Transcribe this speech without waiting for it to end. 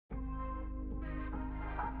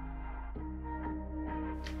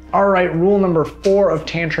All right, rule number 4 of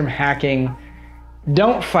tantrum hacking,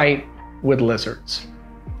 don't fight with lizards.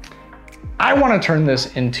 I want to turn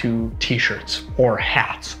this into t-shirts or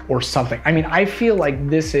hats or something. I mean, I feel like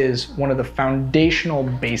this is one of the foundational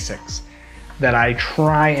basics that I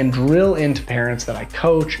try and drill into parents that I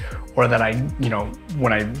coach, or that I,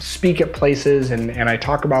 when I speak at places and I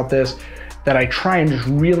talk about this, that I try and just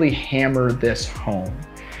really hammer this home.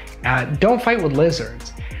 Don't fight with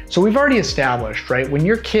lizards. So we've already established, right? When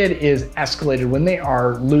your kid is escalated, when they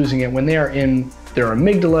are losing it, when they are in their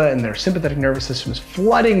amygdala and their sympathetic nervous system is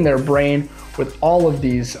flooding their brain with all of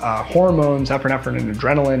these hormones, epinephrine and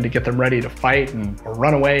adrenaline to get them ready to fight or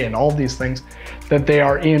run away and all of these things, that they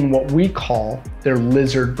are in what we call their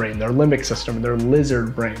lizard brain, their limbic system, their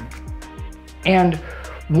lizard brain. And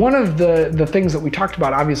one of the things that we talked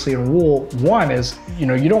about obviously in rule 1 is,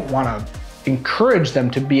 you don't want to encourage them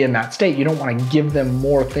to be in that state. You don't want to give them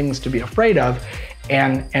more things to be afraid of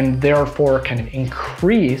and therefore kind of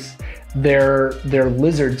increase their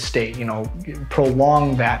lizard state,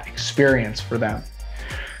 prolong that experience for them.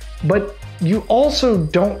 But you also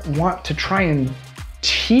don't want to try and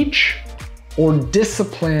teach or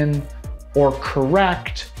discipline or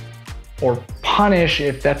correct or punish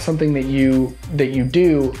if that's something that you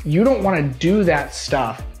do. You don't want to do that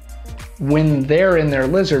stuff when they're in their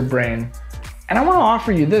lizard brain. And I want to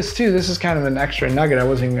offer you this too. This is kind of an extra nugget. I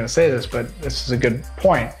wasn't even going to say this, but this is a good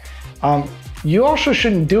point. You also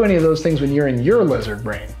shouldn't do any of those things when you're in your lizard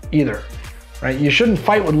brain either, right? You shouldn't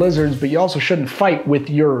fight with lizards, but you also shouldn't fight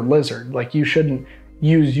with your lizard. Like, you shouldn't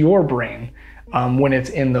use your brain when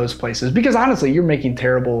it's in those places, because honestly, you're making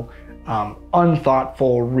terrible,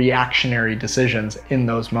 unthoughtful, reactionary decisions in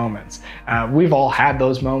those moments. We've all had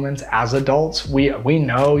those moments as adults. We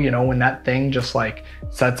know, when that thing just like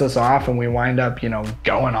sets us off and we wind up,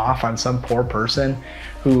 going off on some poor person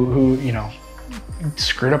who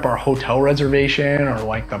screwed up our hotel reservation, or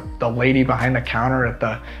like the lady behind the counter at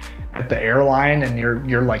the airline, and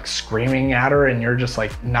you're like screaming at her and you're just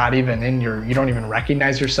like not even you don't even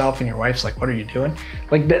recognize yourself, and your wife's like, what are you doing?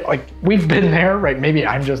 Like we've been there, right? Maybe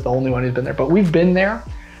I'm just the only one who's been there, but we've been there.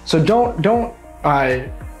 So don't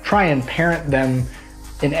try and parent them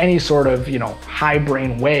in any sort of, high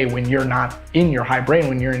brain way when you're not in your high brain,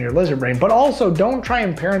 when you're in your lizard brain, but also don't try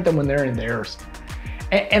and parent them when they're in theirs.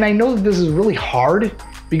 And I know that this is really hard,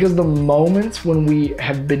 because the moments when we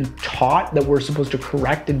have been taught that we're supposed to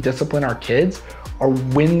correct and discipline our kids are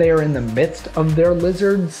when they are in the midst of their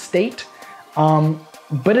lizard state.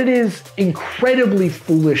 But it is incredibly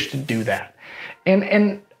foolish to do that.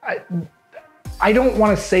 And I don't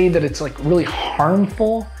want to say that it's like really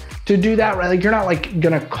harmful to do that, right? Like, you're not like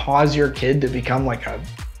gonna cause your kid to become like a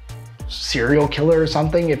serial killer or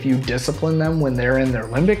something if you discipline them when they're in their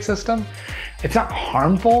limbic system. It's not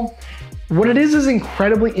harmful. What it is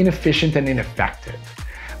incredibly inefficient and ineffective.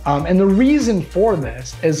 And the reason for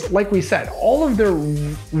this is, like we said, all of their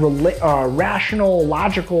rational,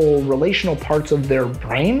 logical, relational parts of their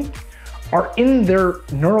brain are in their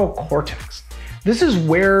neural cortex. This is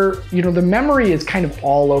where, the memory is kind of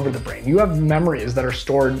all over the brain. You have memories that are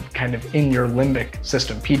stored kind of in your limbic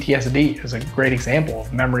system. PTSD is a great example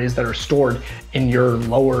of memories that are stored in your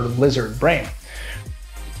lower lizard brain.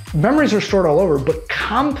 Memories are stored all over, but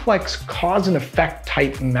complex cause and effect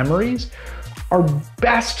type memories are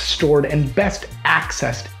best stored and best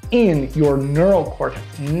accessed in your neural cortex,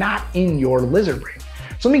 not in your lizard brain.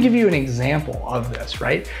 So let me give you an example of this,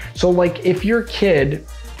 right? So like, if your kid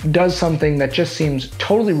does something that just seems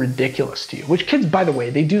totally ridiculous to you, which kids, by the way,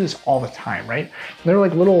 they do this all the time, right? They're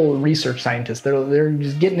like little research scientists. They're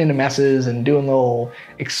just getting into messes and doing little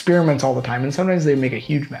experiments all the time, and sometimes they make a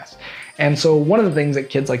huge mess. And so one of the things that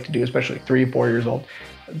kids like to do, especially 3 or 4 years old,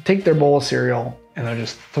 take their bowl of cereal and they'll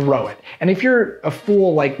just throw it. And if you're a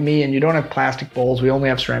fool like me and you don't have plastic bowls, we only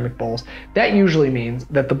have ceramic bowls, that usually means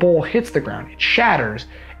that the bowl hits the ground, it shatters,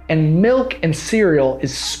 and milk and cereal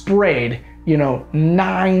is sprayed,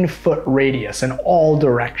 9-foot radius in all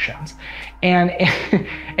directions. And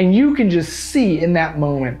you can just see in that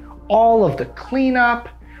moment all of the cleanup,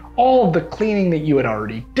 all of the cleaning that you had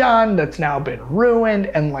already done that's now been ruined,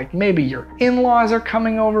 and like maybe your in-laws are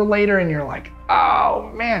coming over later and you're like,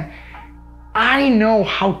 oh man, I know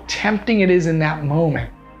how tempting it is in that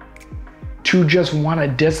moment to just want to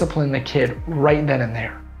discipline the kid right then and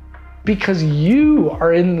there, because you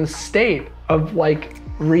are in the state of like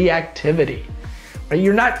reactivity. Right?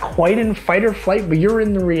 You're not quite in fight or flight, but you're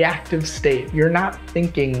in the reactive state. You're not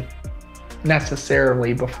thinking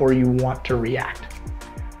necessarily before you want to react.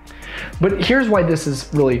 But here's why this is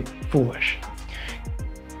really foolish.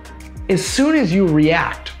 As soon as you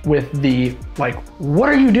react with the like, what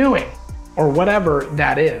are you doing? or whatever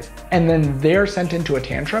that is, and then they're sent into a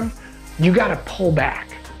tantrum, you gotta pull back.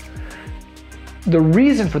 The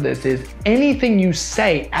reason for this is anything you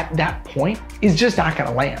say at that point is just not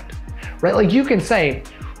gonna land, right? Like you can say,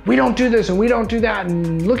 we don't do this and we don't do that,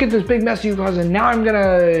 and look at this big mess you caused, and now I'm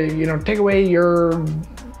gonna, take away your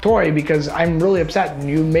toy because I'm really upset and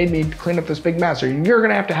you made me clean up this big mess, or you're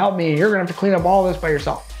gonna have to help me, you're gonna have to clean up all this by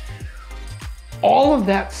yourself. All of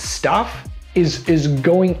that stuff is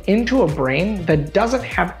going into a brain that doesn't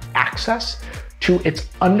have access to its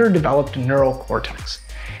underdeveloped neural cortex.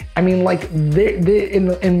 I mean, like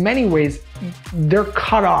in many ways, they're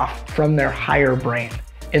cut off from their higher brain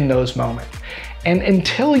in those moments. And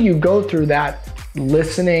until you go through that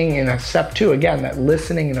listening and step two, again, that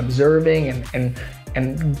listening and observing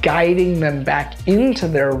and guiding them back into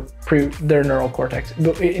their neural cortex,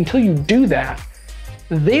 until you do that,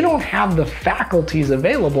 they don't have the faculties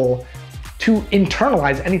available to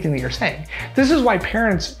internalize anything that you're saying. This is why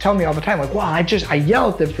parents tell me all the time, like, wow, I yell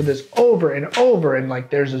at them for this over and over, and like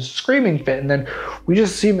there's a screaming fit, and then it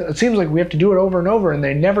seems like we have to do it over and over, and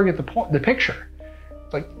they never get the picture.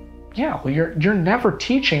 Like, yeah, well, you're never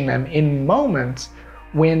teaching them in moments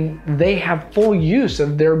when they have full use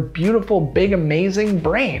of their beautiful, big, amazing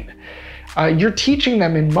brain. You're teaching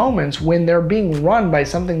them in moments when they're being run by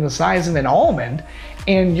something the size of an almond,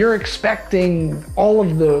 and you're expecting all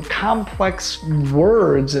of the complex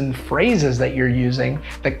words and phrases that you're using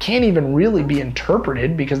that can't even really be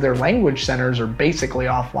interpreted because their language centers are basically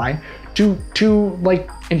offline to like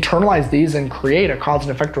internalize these and create a cause and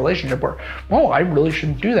effect relationship where, oh, I really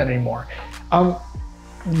shouldn't do that anymore.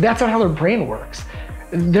 That's not how their brain works.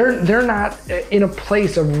 They're not in a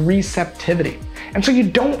place of receptivity. And so you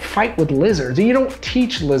don't fight with lizards, and you don't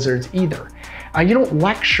teach lizards either. You don't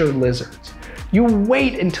lecture lizards. You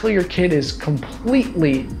wait until your kid is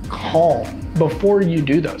completely calm before you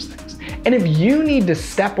do those things. And if you need to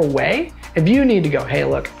step away, if you need to go, hey,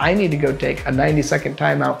 look, I need to go take a 90-second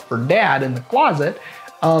timeout for dad in the closet,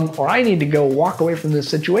 or I need to go walk away from this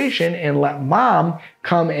situation and let mom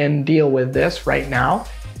come and deal with this right now,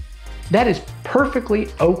 that is perfectly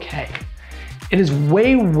okay. It is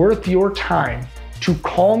way worth your time to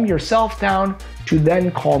calm yourself down, to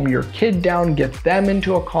then calm your kid down, get them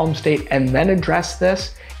into a calm state, and then address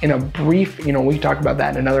this in a brief, we talk about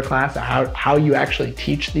that in another class, how you actually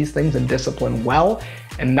teach these things and discipline well,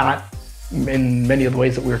 and not in many of the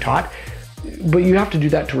ways that we were taught. But you have to do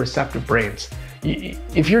that to receptive brains.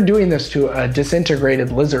 If you're doing this to a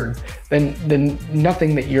disintegrated lizard, then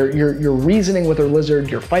nothing that you're reasoning with a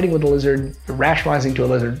lizard, you're fighting with a lizard, you're rationalizing to a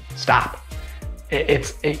lizard, stop.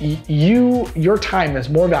 Your time is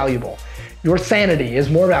more valuable. Your sanity is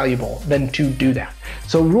more valuable than to do that.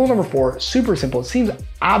 So rule number 4, super simple. It seems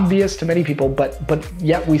obvious to many people, but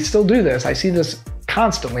yet we still do this. I see this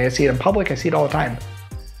constantly. I see it in public. I see it all the time.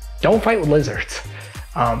 Don't fight with lizards.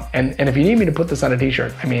 And if you need me to put this on a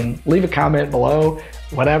t-shirt, leave a comment below,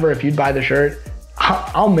 whatever. If you'd buy the shirt,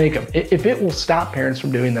 I'll make them. If it will stop parents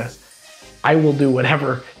from doing this, I will do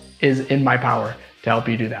whatever is in my power to help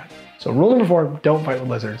you do that. So rule number 4, don't fight with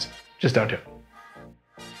lizards. Just don't do it.